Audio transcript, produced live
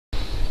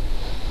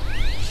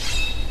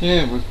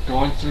Yeah, we're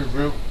going through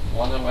Route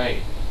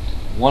 108.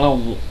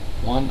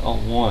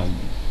 101.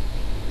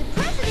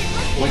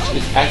 Which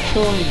is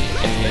actually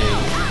a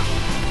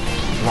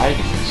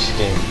driving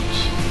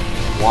stage.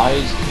 Why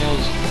is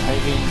Tails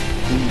driving?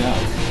 Who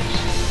knows?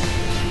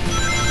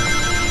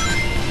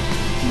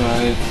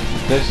 But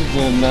this is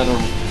another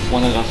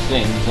one of those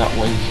things that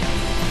was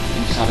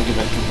in Sonic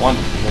Adventure 1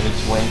 that made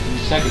its way into the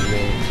second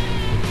game.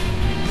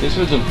 This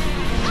was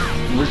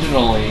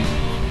originally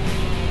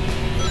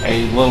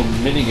a little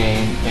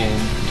minigame in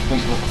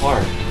Twinkle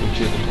Park, which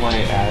you had to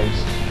play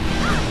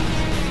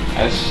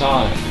as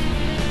Sonic.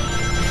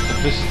 But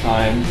this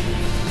time,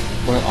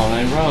 we're on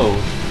a road.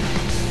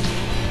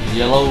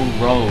 Yellow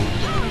road.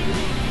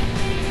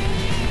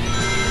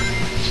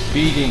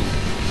 Speeding.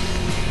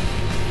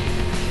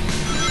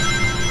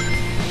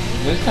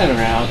 This time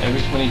around,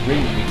 every 20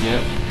 dreams we get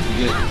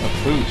a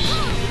boost.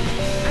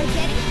 I'm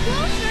getting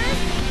closer.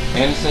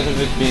 And instead of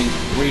it being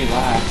 3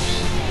 laps,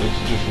 it's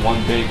just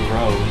one big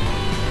road.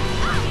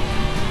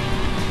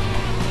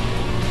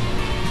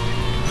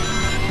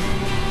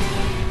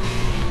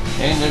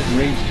 And there's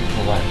rings to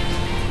collect.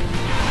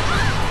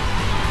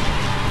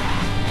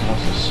 You can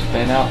also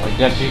spin out like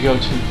that if you go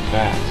too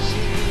fast.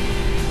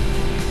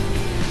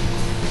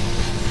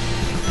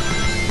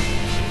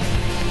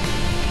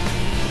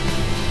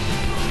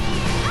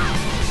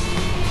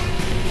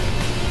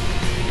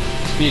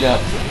 Speed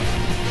up.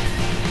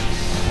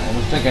 I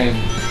don't think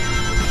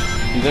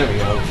there we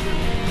go.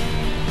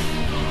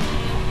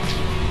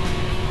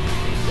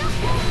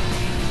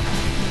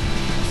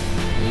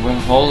 You want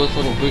to hold this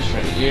little boost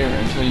right here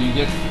until you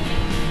get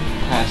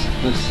past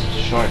this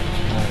sharp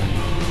turn.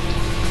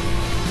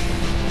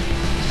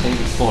 Save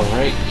it for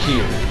right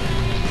here.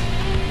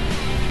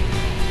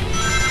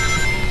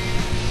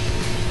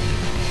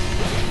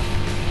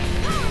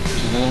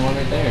 There's another one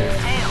right there.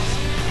 Tails,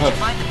 did you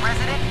find the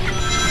president?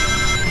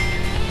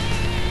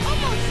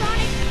 Almost,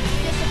 Sonic.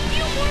 Just a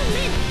few more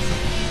minutes.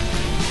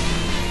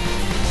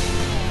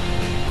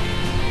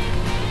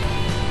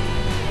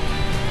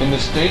 In the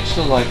stage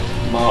select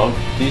mode,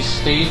 these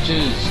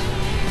stages,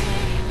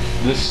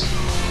 this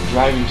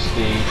driving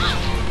stage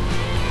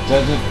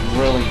doesn't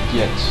really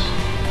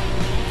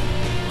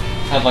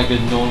have like a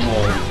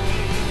normal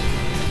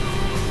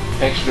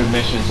extra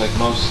missions like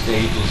most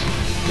stages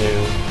do.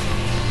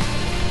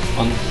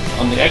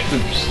 On the extra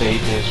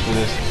stages for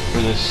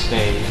this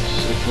stage,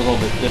 it's a little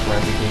bit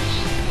different because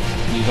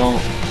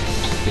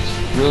it's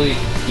really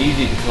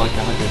easy to collect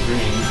 100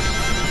 dreams.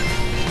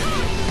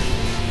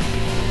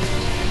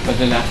 But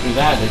then after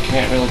that, there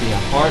can't really be a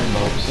hard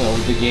mode, so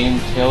the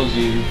game tells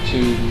you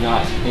to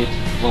not hit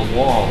the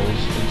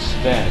walls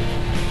instead.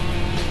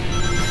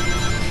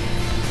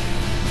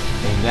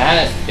 And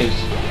that is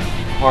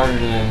harder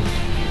than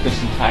this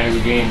entire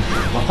game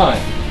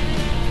combined.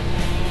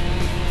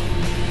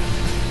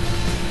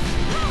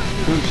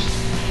 Boost.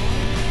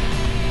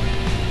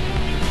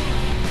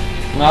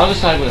 Well, I'll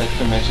decide what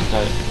extra missions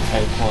I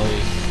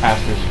play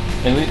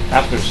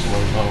after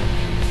story mode.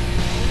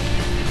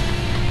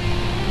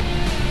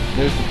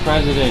 There's the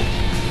president.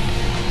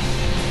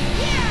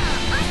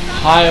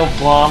 Hi,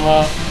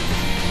 Obama.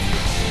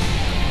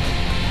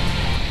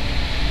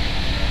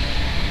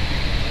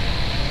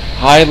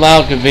 Hi,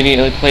 loud,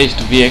 conveniently placed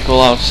vehicle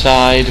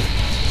outside.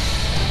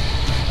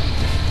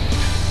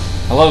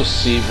 Hello,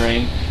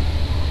 Sebring.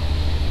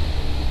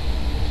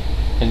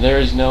 And there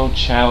is no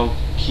Chow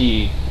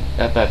key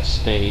at that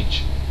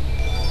stage.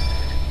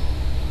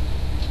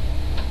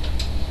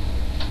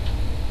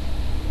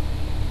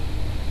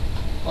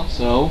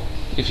 Also,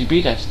 if you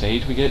beat that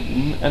stage, we get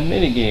a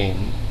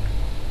minigame.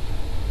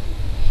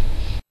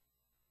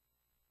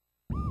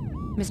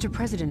 Mr.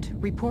 President,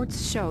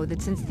 reports show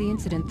that since the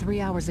incident 3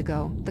 hours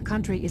ago, the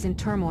country is in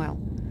turmoil.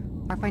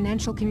 Our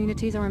financial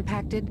communities are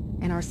impacted,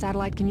 and our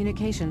satellite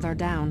communications are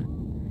down.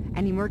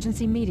 An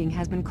emergency meeting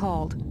has been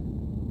called.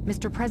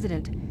 Mr.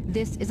 President,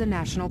 this is a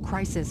national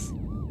crisis.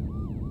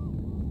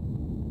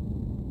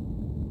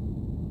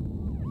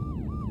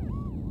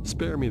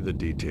 Spare me the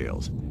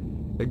details.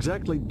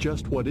 Exactly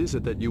just what is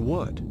it that you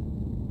want?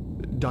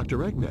 Dr.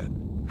 Eggman.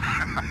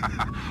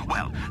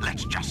 Well,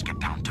 let's just get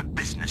down to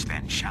business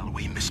then, shall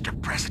we, Mr.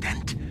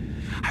 President?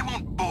 I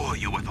won't bore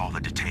you with all the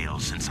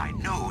details since I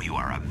know you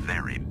are a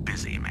very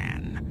busy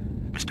man.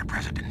 Mr.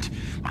 President,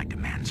 my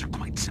demands are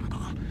quite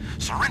simple.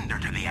 Surrender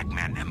to the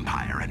Eggman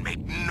Empire and make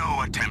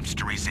no attempts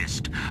to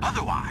resist.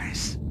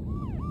 Otherwise,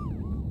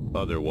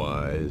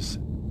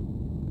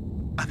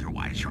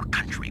 your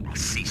country will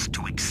cease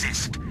to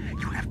exist.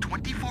 You have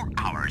 24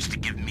 hours to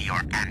give me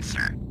your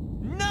answer.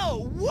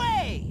 No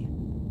way!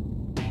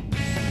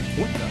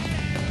 What the?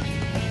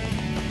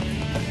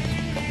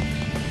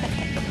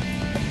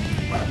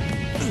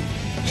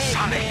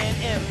 Sonic,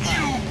 Eggman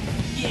Empire.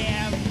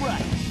 Yeah,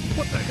 right.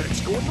 What the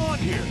heck's going on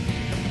here?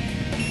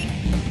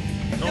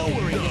 Don't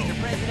worry, no. Mr.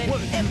 President. What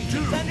did you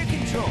Everything's do? under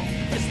control.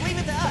 Just leave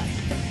it to us.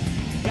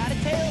 Got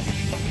it, Tails?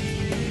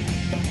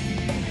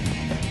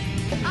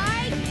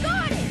 I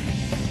got it!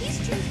 He's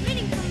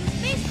transmitting from the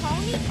space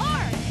colony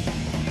Ark.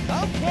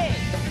 Okay,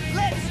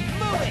 let's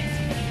move it!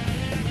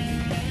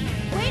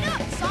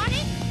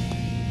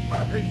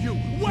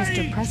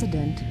 Mr.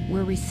 President,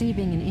 we're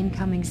receiving an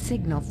incoming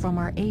signal from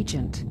our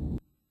agent.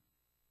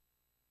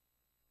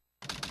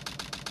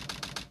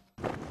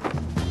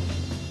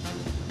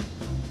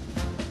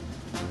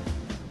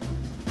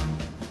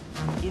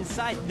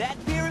 Inside that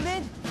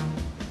pyramid?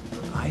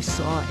 I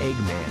saw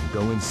Eggman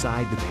go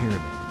inside the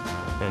pyramid.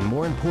 And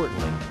more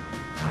importantly,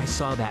 I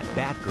saw that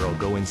Batgirl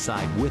go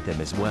inside with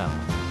him as well.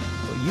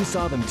 Well, you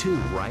saw them too,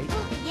 right?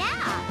 Yeah.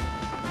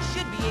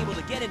 Should be able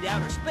to get into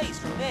outer space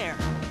from there.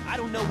 I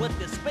don't know what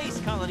this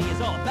space colony is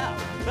all about,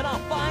 but I'll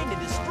find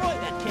and destroy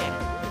that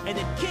cannon, and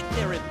then kick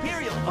their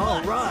Imperial butts.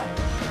 All right.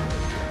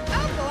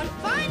 I'll go and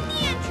find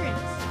the entrance.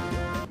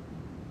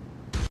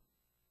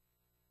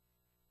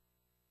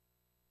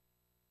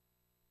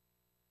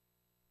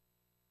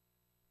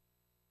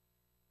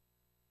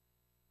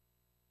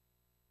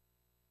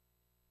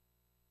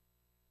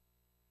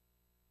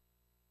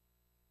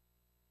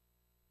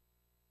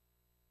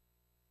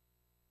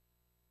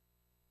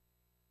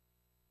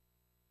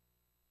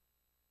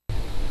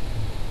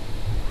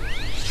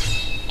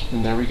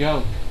 And there we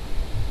go.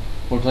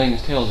 We're playing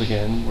as Tails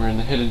again. We're in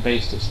the hidden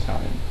base this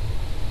time.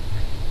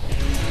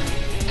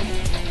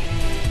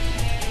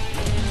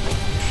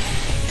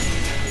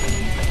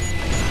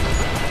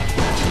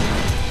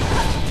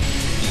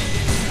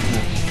 I'm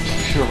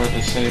not sure what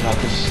to say about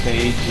this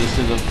stage. This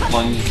is a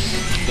fun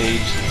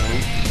stage though.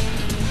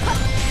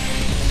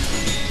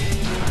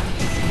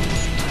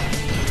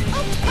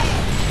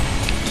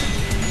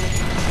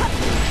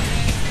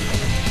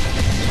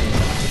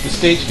 The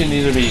stage can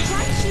either be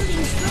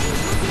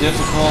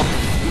difficult,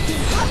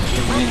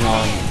 depending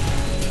on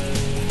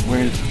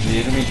where the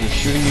enemies are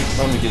shooting you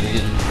from, because they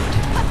can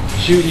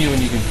shoot you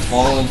and you can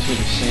fall into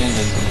the sand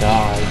and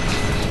die.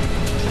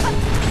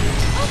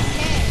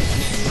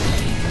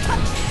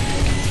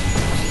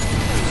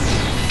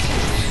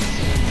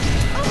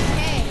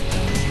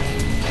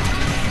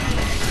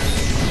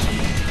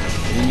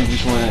 And then you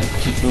just want to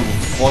keep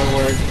moving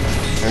forward.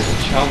 There's a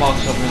chow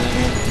box over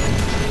there.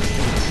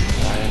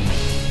 And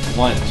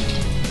once.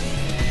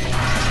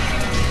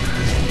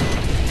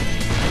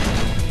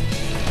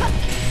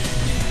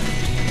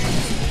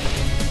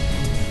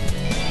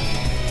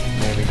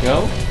 Go.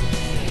 Ow.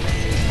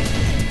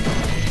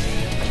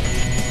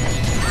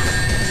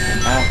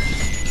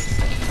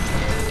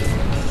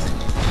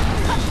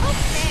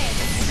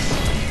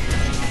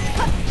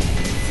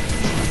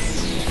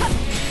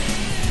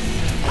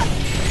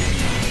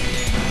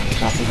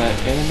 Top of that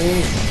enemy.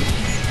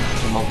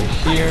 Come over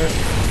here.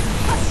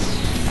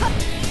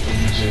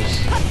 And just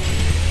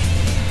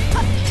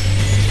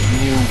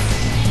new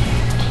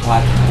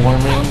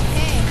platforming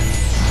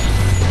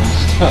and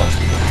stuff.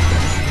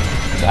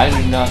 I do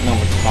not know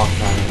what to talk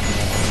about anymore.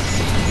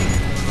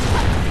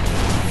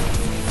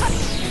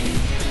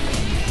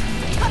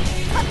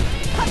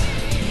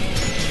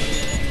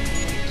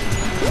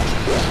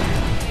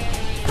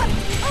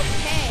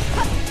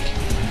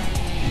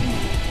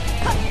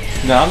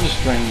 Now I'm just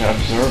trying to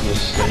observe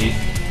this state.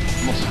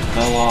 Almost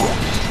fell off.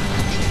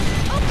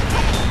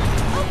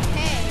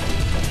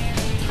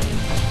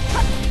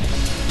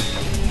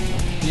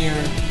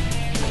 Here.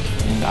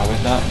 And I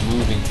was not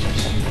moving for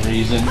some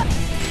reason.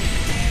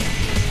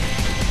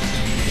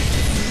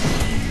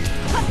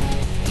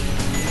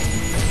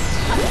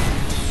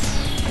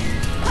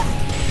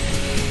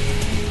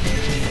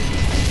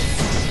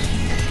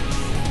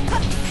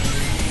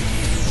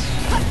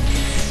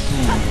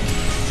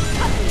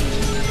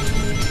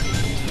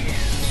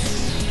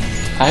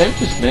 I have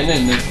just been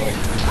in this like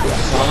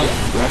Sonic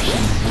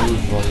Russian mood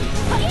lately.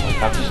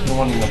 Like I've just been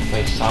wanting to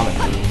play Sonic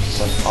moves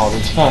like all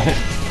the time.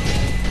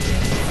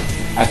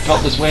 I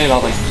felt this way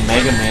about like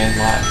Mega Man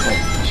like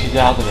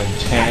 2010,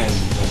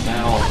 but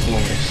now I'm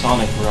feeling a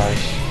Sonic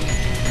Rush.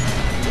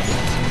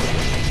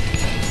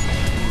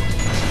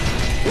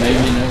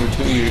 Maybe in over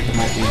 2 years it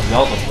might be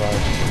Zelda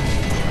Rush.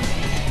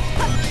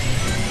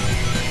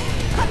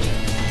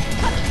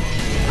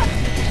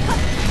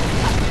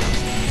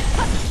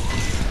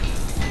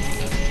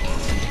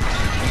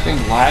 I think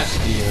last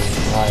year,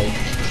 like,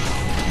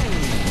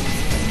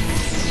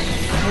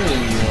 I don't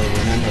really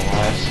remember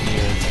last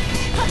year.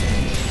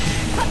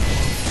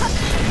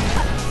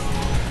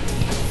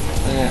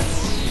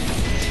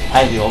 I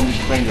do, I'm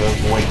just trying to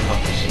avoid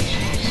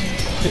conversations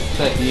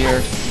that year,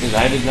 because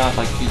I did not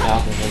like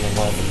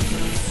 2011.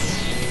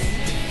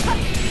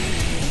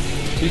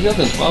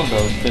 2012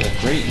 though has been a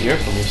great year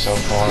for me so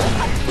far.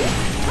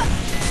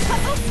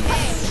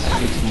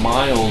 Like, it's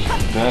miles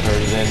better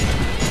than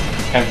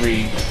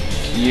every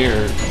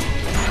year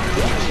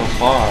so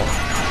far.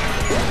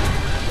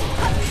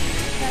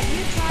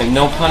 And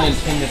no pun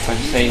intended if I'm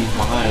saying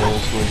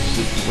Miles,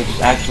 which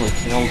is actually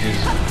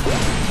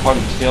part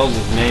of Tails'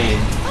 name.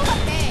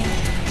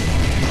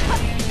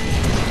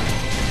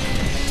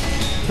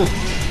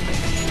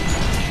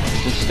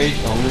 Is this stage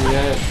over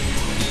yet?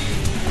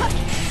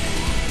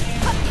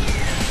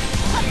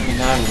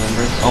 I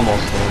remember, it's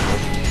almost over.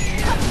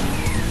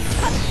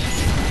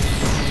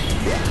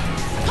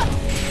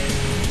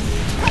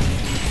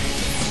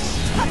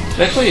 It's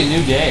actually a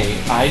new day.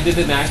 I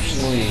didn't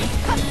actually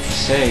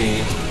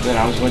say that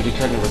I was going to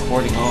turn the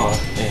recording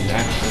off and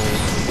actually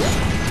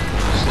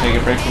just take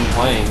a break from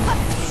playing,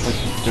 like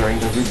during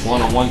the Group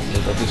 101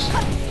 clip. I just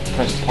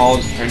pressed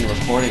pause and turned the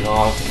recording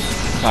off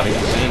without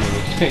even saying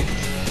anything.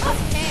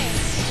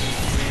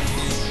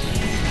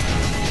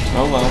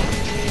 Oh well.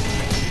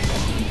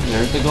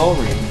 There's the goal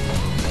ring.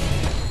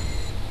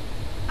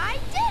 I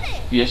did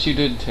it! Yes, you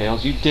did,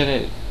 Tails. You did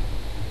it.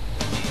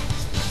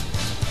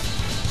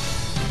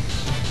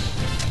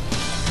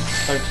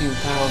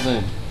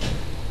 13,000.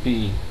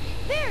 B.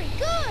 Very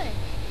good!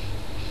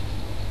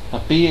 A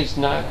B is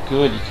not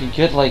good. You can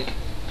get like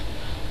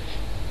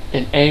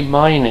an A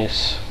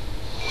minus.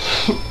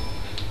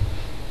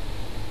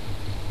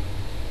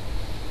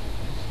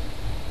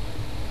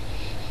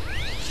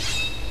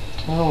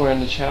 Oh, we're in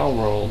the Chow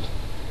world.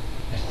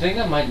 I think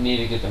I might need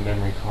to get the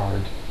memory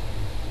card.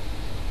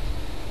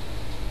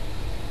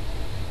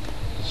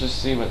 Let's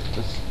just see what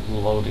this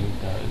loading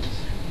does.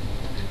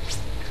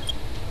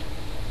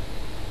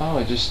 Oh,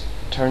 it just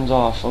turns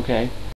off. Okay.